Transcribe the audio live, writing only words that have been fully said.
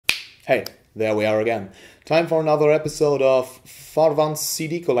Hey, there we are again. Time for another episode of Farvann's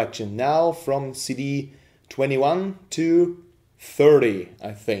CD collection. Now from CD 21 to 30,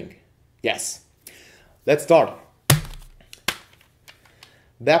 I think. Yes. Let's start.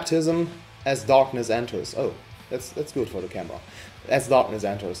 Baptism as Darkness Enters. Oh, that's good for the camera. As Darkness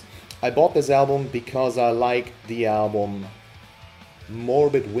Enters. I bought this album because I like the album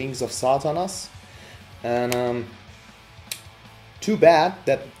Morbid Wings of Satanas. And too bad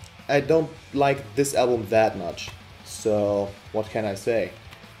that I don't like this album that much. So, what can I say?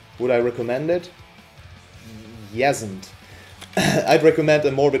 Would I recommend it? Yesn't. I'd recommend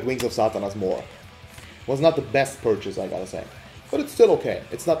a Morbid Wings of Satanas more. Was not the best purchase, I gotta say. But it's still okay.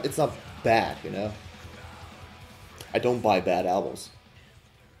 It's not bad, you know? I don't buy bad albums.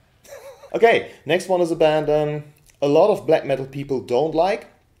 Okay, next one is a band a lot of black metal people don't like.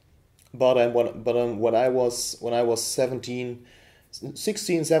 But when I was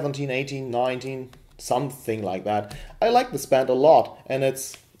 16, 17, 18, 19, something like that, I like this band a lot, and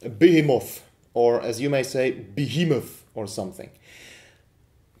it's Behemoth, or as you may say, Behemoth or something.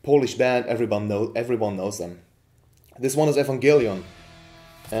 Polish band, everyone knows them. This one is Evangelion,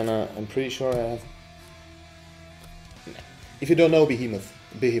 and I'm pretty sure I have. If you don't know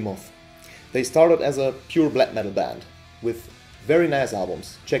Behemoth, they started as a pure black metal band with very nice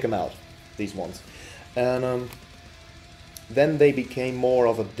albums. Check them out, these ones. And then they became more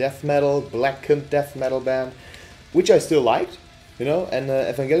of a death metal, blackened death metal band, which I still liked, you know. And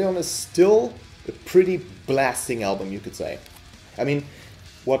Evangelion is still a pretty blasting album, you could say. I mean,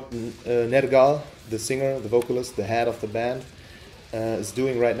 what Nergal, the singer, the vocalist, the head of the band, is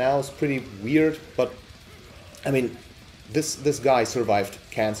doing right now is pretty weird. But I mean, this guy survived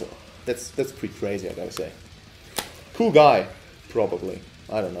cancer. That's pretty crazy, I gotta say. Cool guy, probably.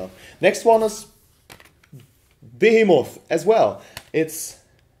 I don't know. Next one is Behemoth as well. It's,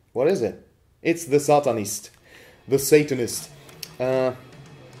 what is it? It's the Satanist. The Satanist. I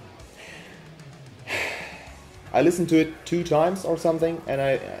listened to it 2 times or something, and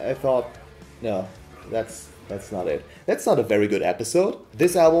I thought, no, that's not it. That's not a very good episode.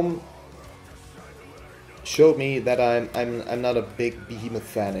 This album showed me that I'm not a big Behemoth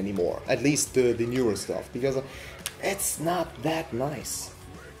fan anymore. At least the newer stuff, because it's not that nice.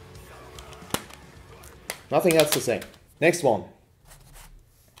 Nothing else to say. Next one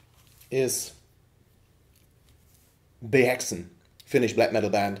is Behexen, Finnish black metal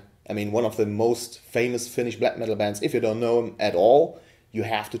band. I mean, one of the most famous Finnish black metal bands. If you don't know them at all, you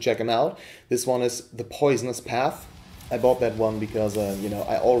have to check them out. This one is The Poisonous Path. I bought that one because you know,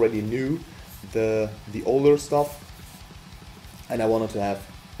 I already knew the older stuff, and I wanted to have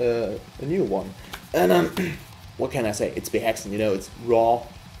a new one. And what can I say? It's Behexen, you know, it's raw,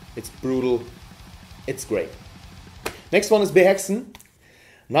 it's brutal, it's great. Next one is Behexen,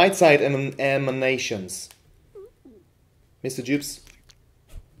 Nightside Emanations. Mr. Jupes,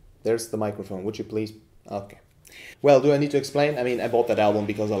 there's the microphone, would you please? Okay. Well, do I need to explain? I mean, I bought that album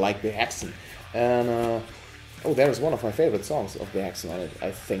because I like Behexen. And, oh, there's one of my favorite songs of Behexen on it, I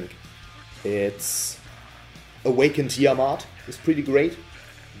think. It's Awakened Tiamat, it's pretty great.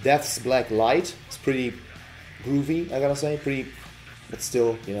 Death's Black Light, it's pretty groovy, I gotta say, but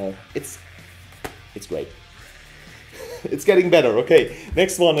still, you know, it's great. It's getting better. Okay,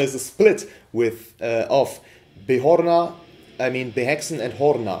 next one is a split with of Behorna, I mean Behexen and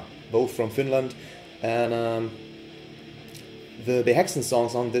Horna, both from Finland, and the Behexen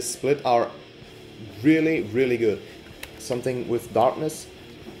songs on this split are really, really good. Something with Darkness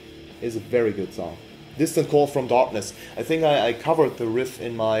is a very good song. Distant Call from Darkness. I think I covered the riff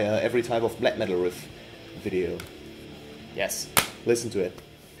in my Every Type of Black Metal riff video. Yes, listen to it.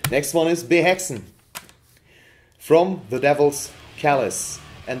 Next one is Behexen, From the Devil's Callous.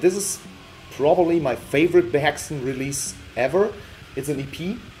 And this is probably my favorite Behexen release ever. It's an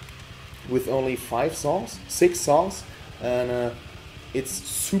EP with only 5 songs, 6 songs, and it's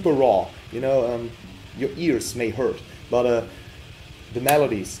super raw. You know, your ears may hurt, but the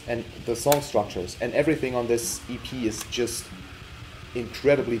melodies and the song structures and everything on this EP is just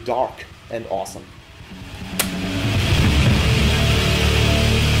incredibly dark and awesome.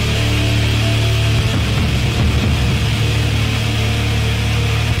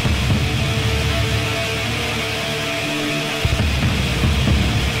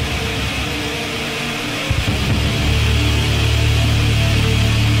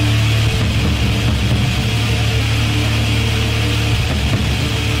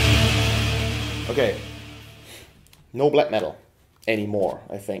 Okay, no black metal anymore,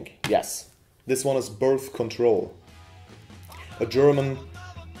 I think. Yes, this one is Birth Control, a German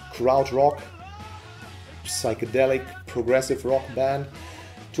krautrock, psychedelic progressive rock band.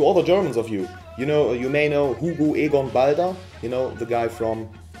 To all the Germans of you, you may know Hugo Egon Balder, the guy from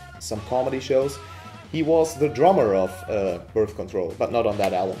some comedy shows. He was the drummer of Birth Control, but not on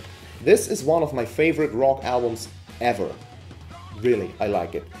that album. This is one of my favorite rock albums ever. Really, I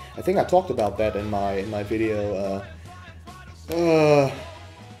like it. I think I talked about that in my video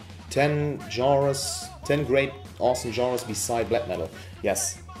 10 genres, 10 great awesome genres beside black metal.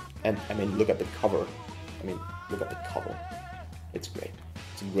 Yes, and I mean look at the cover. It's great.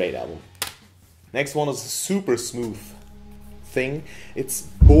 It's a great album. Next one is a super smooth thing. It's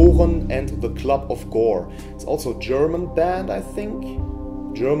Bohren and the Club of Gore. It's also a German band, I think.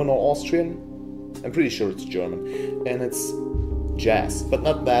 German or Austrian. I'm pretty sure it's German. And it's jazz, but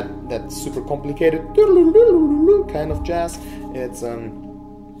not that super complicated kind of jazz. It's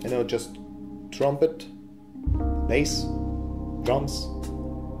just trumpet, bass, drums,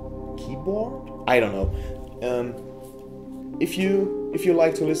 keyboard. I don't know. If you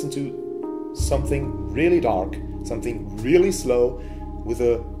like to listen to something really dark, something really slow, with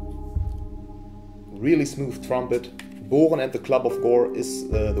a really smooth trumpet, Bohren and the Club of Gore is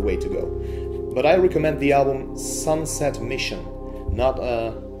the way to go. But I recommend the album Sunset Mission, not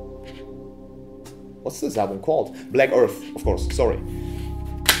what's this album called? Black Earth, of course. Sorry,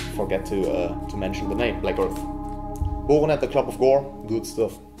 forget to mention the name. Black Earth. Bohren and the Club of Gore, good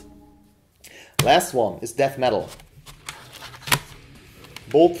stuff. Last one is death metal.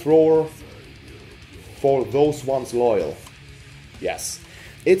 Bolt Thrower for those once loyal. Yes,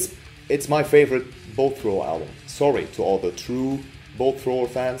 it's my favorite Bolt Thrower album. Sorry to all the true Bolt Thrower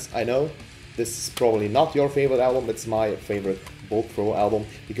fans. I know this is probably not your favorite album. It's my favorite Bolt Thrower album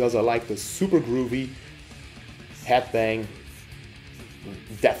because I like the super groovy headbang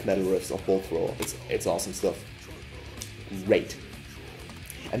death metal riffs of Bolt Thrower. It's awesome stuff. Great.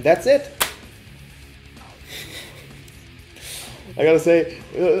 And that's it. I gotta say,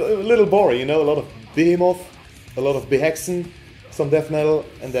 a little boring, a lot of Behemoth, a lot of Behexen, some death metal,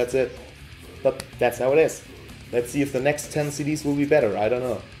 and that's it. But that's how it is. Let's see if the next 10 CDs will be better, I don't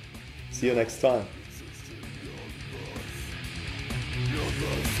know. See you next time.